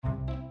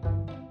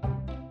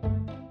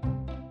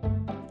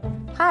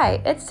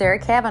Hi, it's Sarah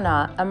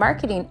Kavanaugh, a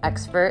marketing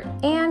expert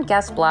and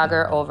guest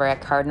blogger over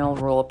at Cardinal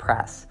Rule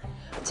Press.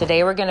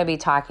 Today we're going to be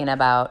talking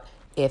about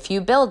if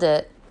you build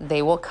it,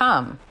 they will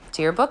come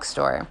to your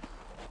bookstore.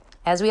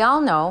 As we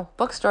all know,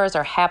 bookstores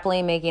are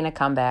happily making a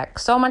comeback,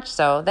 so much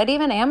so that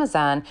even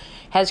Amazon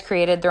has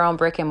created their own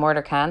brick and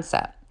mortar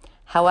concept.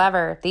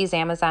 However, these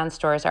Amazon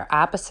stores are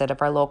opposite of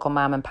our local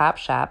mom and pop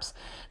shops.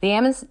 The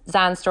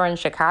Amazon store in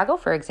Chicago,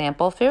 for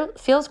example,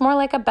 feels more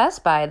like a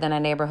Best Buy than a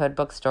neighborhood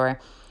bookstore.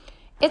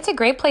 It's a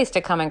great place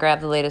to come and grab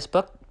the latest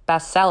book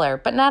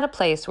bestseller, but not a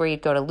place where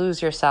you'd go to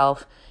lose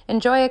yourself,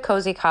 enjoy a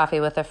cozy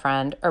coffee with a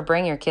friend, or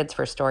bring your kids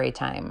for story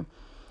time.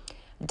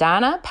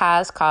 Donna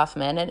Paz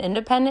Kaufman, an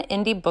independent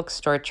indie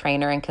bookstore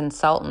trainer and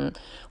consultant,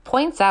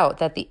 points out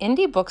that the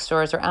indie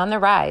bookstores are on the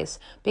rise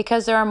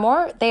because they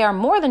are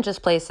more than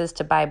just places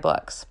to buy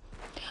books.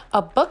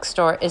 A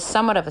bookstore is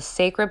somewhat of a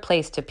sacred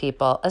place to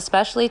people,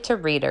 especially to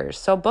readers,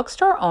 so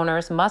bookstore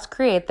owners must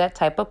create that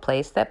type of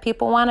place that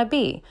people want to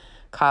be,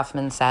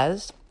 Kaufman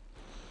says.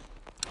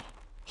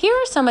 Here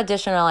are some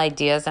additional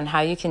ideas on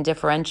how you can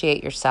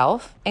differentiate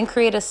yourself and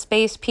create a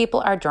space people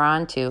are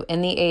drawn to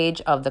in the age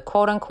of the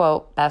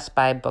quote-unquote Best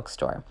Buy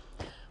bookstore.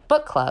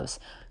 Book clubs.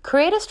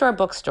 Create a store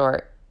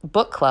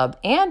book club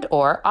and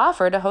or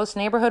offer to host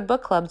neighborhood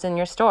book clubs in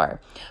your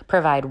store.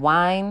 Provide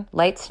wine,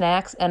 light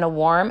snacks, and a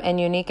warm and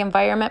unique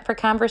environment for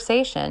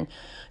conversation.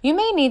 You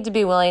may need to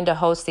be willing to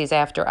host these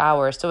after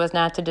hours so as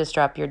not to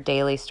disrupt your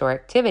daily store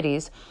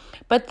activities,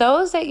 but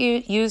those that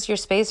you use your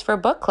space for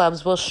book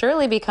clubs will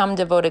surely become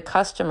devoted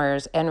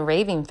customers and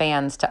raving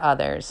fans to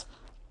others.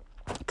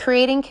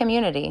 Creating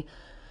community.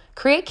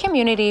 Create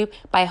community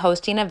by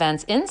hosting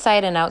events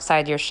inside and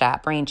outside your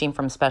shop, ranging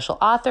from special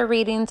author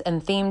readings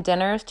and themed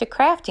dinners to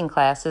crafting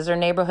classes or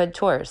neighborhood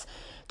tours.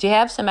 Do you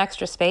have some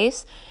extra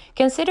space?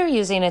 Consider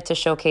using it to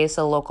showcase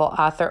a local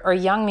author or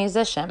young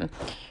musician.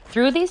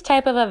 Through these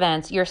type of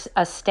events, you're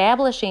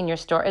establishing your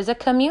store as a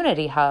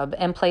community hub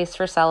and place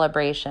for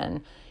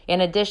celebration. In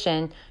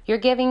addition, you're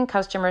giving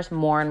customers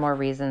more and more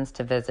reasons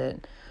to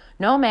visit.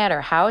 No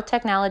matter how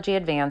technology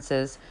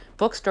advances,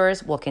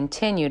 bookstores will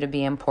continue to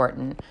be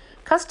important.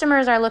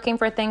 Customers are looking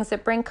for things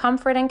that bring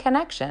comfort and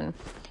connection.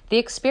 The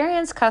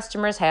experience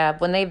customers have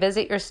when they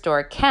visit your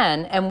store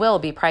can and will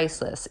be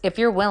priceless if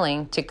you're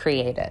willing to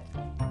create it.